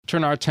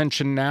Turn our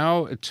attention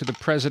now to the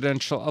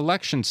presidential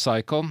election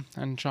cycle,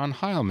 and John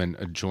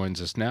Heilemann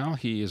joins us now.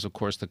 He is, of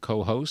course, the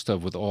co-host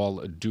of With All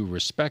Due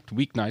Respect,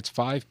 weeknights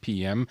 5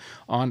 p.m.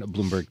 on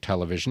Bloomberg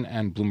Television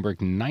and Bloomberg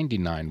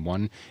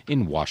 99.1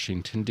 in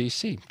Washington,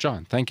 D.C.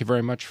 John, thank you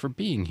very much for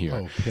being here.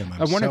 Oh, Pimm,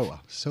 I'm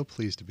so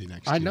pleased to be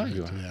next to you. I know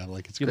you are. Yeah,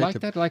 like it's you great like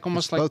that? Like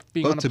almost like both,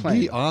 being both on a to plane.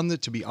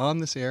 to be on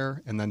this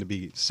air and then to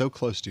be so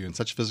close to you in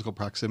such physical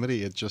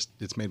proximity.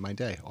 It's made my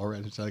day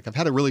already. It's like I've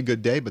had a really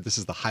good day, but this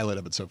is the highlight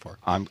of it so far.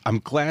 I'm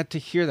glad to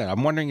hear that.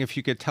 I'm wondering if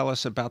you could tell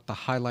us about the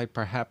highlight,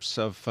 perhaps,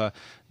 of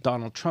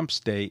Donald Trump's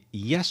day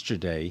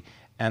yesterday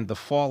and the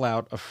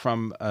fallout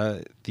from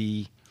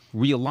the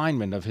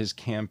realignment of his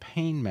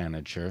campaign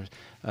manager.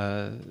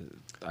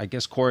 I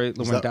guess Corey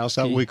Lewandowski. Is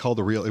that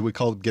what we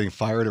called getting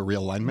fired a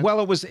realignment? Well,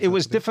 it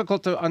was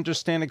difficult to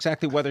understand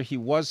exactly whether he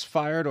was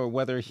fired or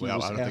whether he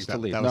was asked to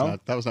leave.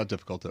 That was not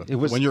difficult.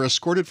 When you're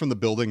escorted from the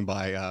building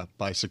by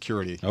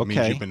security, it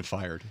means you've been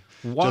fired.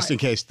 Why? Just in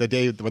case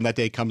when that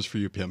day comes for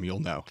you, Pimm, you'll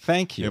know.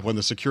 Thank you. When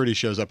the security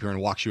shows up here and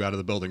walks you out of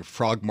the building,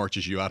 frog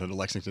marches you out into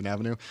Lexington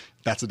Avenue,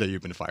 that's the day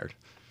you've been fired.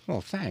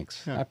 Well,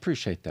 thanks. Yeah. I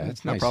appreciate that.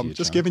 It's no nice problem. Of you,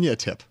 Just giving you a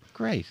tip.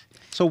 Great.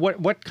 So,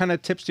 what kind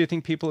of tips do you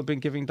think people have been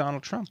giving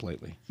Donald Trump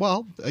lately?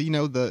 Well,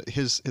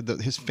 his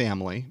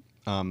family,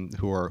 with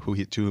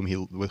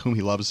whom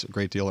he loves a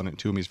great deal and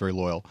to whom he's very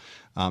loyal.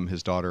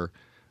 His daughter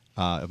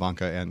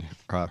Ivanka and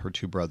her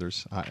two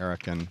brothers,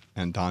 Eric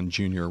and Don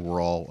Jr.,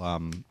 were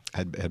all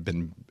had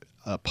been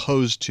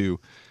opposed to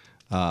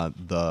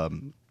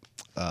the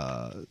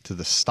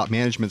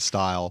management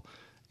style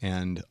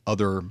and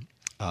other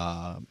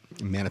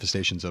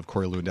manifestations of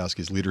Corey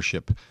Lewandowski's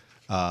leadership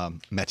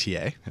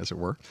métier, as it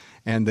were.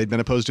 And they'd been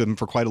opposed to him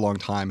for quite a long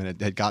time, and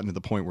it had gotten to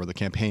the point where the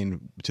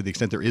campaign, to the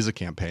extent there is a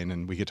campaign,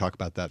 and we could talk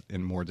about that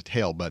in more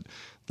detail, but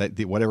that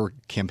whatever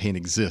campaign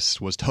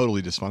exists was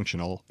totally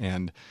dysfunctional,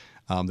 and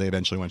they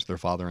eventually went to their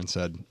father and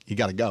said, "You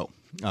got to go.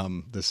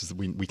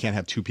 We can't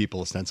have two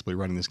people ostensibly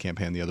running this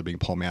campaign, the other being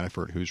Paul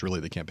Manafort, who's really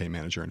the campaign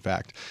manager, in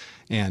fact."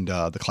 And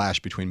the clash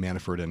between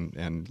Manafort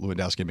and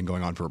Lewandowski had been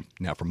going on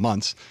for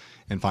months.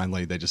 And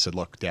finally, they just said,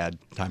 "Look, Dad,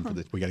 time for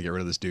we got to get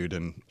rid of this dude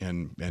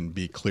and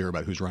be clear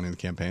about who's running the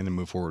campaign and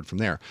move forward from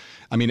there."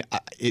 I mean,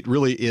 it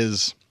really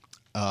is.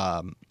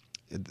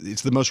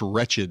 It's the most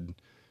wretched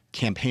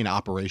campaign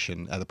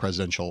operation of the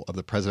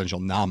presidential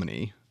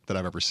nominee that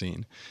I've ever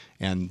seen,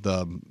 and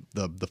the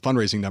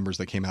fundraising numbers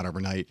that came out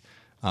overnight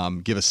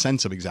give a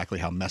sense of exactly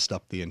how messed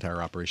up the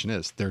entire operation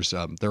is.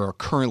 There are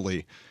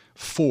currently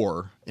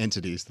 4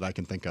 entities that I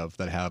can think of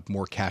that have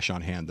more cash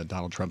on hand than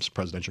Donald Trump's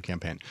presidential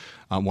campaign.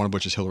 One of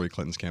which is Hillary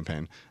Clinton's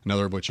campaign.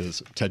 Another of which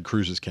is Ted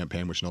Cruz's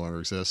campaign, which no longer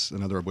exists.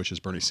 Another of which is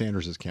Bernie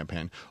Sanders'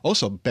 campaign.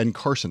 Also, Ben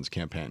Carson's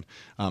campaign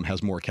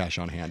has more cash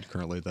on hand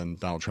currently than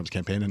Donald Trump's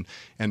campaign.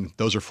 And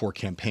those are 4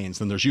 campaigns.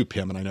 Then there's you,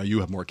 Pimm, and I know you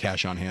have more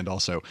cash on hand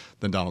also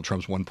than Donald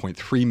Trump's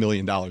 $1.3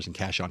 million in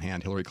cash on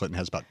hand. Hillary Clinton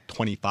has about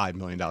 $25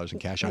 million in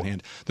cash on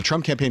hand. The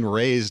Trump campaign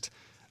raised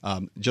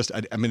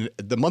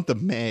the month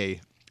of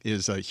May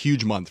is a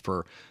huge month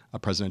for a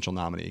presidential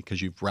nominee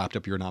because you've wrapped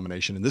up your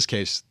nomination. In this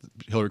case,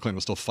 Hillary Clinton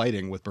was still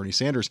fighting with Bernie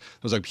Sanders.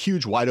 It was a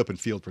huge, wide open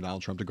field for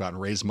Donald Trump to go out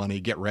and raise money,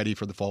 get ready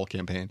for the fall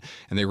campaign,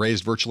 and they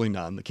raised virtually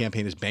none. The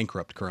campaign is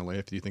bankrupt currently.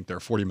 If you think they're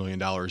 $40 million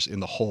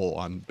in the hole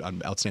on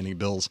outstanding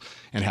bills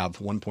and have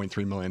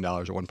 $1.3 million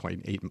or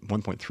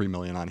 $1.3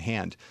 million on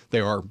hand,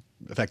 they are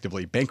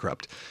effectively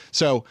bankrupt.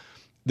 So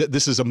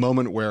this is a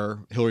moment where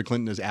Hillary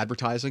Clinton is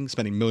advertising,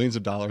 spending millions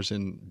of dollars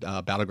in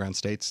battleground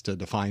states to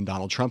define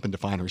Donald Trump and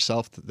define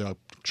herself. The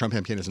Trump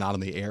campaign is not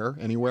on the air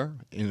anywhere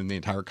in the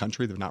entire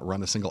country. They've not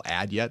run a single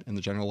ad yet in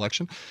the general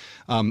election.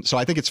 So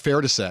I think it's fair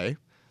to say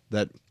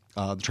that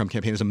the Trump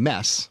campaign is a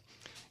mess.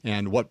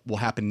 And what will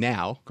happen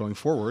now going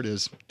forward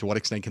is to what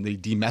extent can they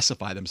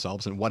demessify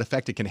themselves and what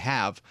effect it can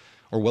have,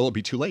 or will it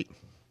be too late?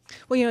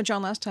 Well,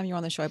 John, last time you were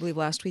on the show, I believe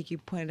last week, you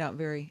pointed out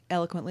very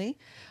eloquently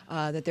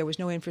that there was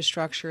no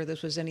infrastructure.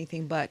 This was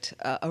anything but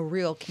a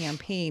real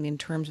campaign in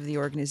terms of the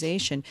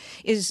organization.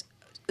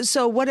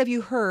 So what have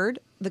you heard?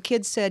 The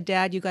kids said,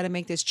 "Dad, you got to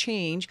make this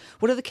change."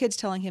 What are the kids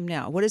telling him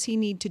now? What does he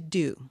need to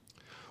do?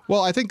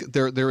 Well, I think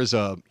there's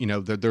a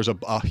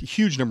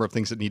huge number of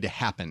things that need to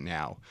happen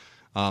now.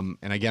 And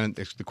again,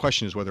 the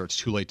question is whether it's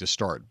too late to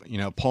start.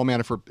 Paul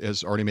Manafort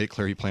has already made it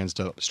clear he plans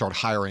to start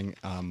hiring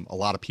a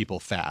lot of people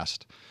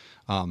fast.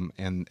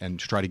 And to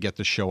try to get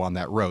the show on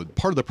that road.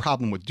 Part of the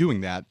problem with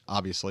doing that,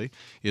 obviously,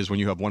 is when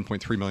you have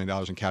 $1.3 million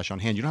in cash on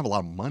hand, you don't have a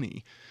lot of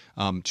money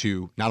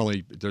to not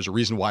only, there's a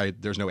reason why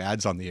there's no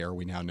ads on the air,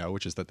 we now know,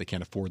 which is that they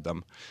can't afford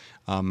them.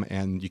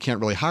 And you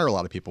can't really hire a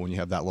lot of people when you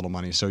have that little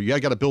money. So you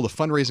got to build a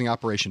fundraising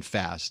operation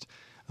fast.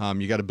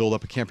 You got to build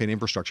up a campaign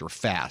infrastructure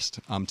fast.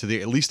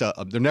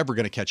 They're never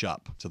going to catch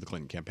up to the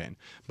Clinton campaign,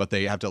 but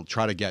they have to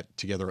try to get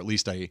together at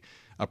least a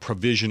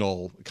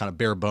provisional kind of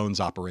bare bones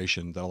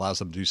operation that allows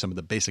them to do some of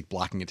the basic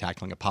blocking and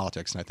tackling of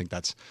politics. And I think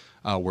that's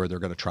where they're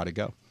going to try to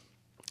go.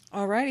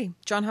 All righty.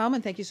 John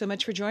Heilemann, thank you so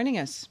much for joining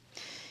us.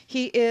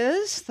 He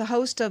is the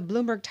host of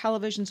Bloomberg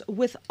Television's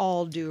With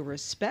All Due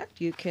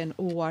Respect. You can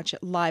watch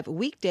it live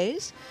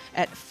weekdays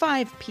at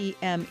 5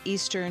 p.m.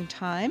 Eastern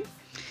Time.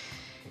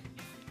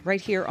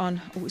 Right there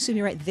on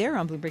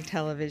Bloomberg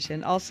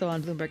Television, also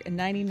on Bloomberg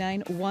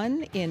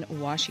 99.1 in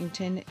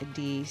Washington,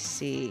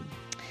 D.C.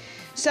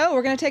 So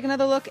we're going to take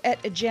another look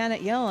at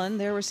Janet Yellen.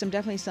 There were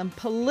definitely some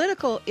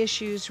political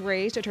issues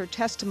raised at her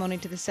testimony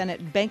to the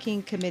Senate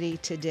Banking Committee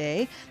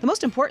today. The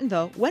most important,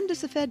 though, when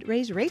does the Fed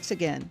raise rates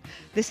again?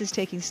 This is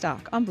Taking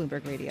Stock on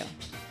Bloomberg Radio.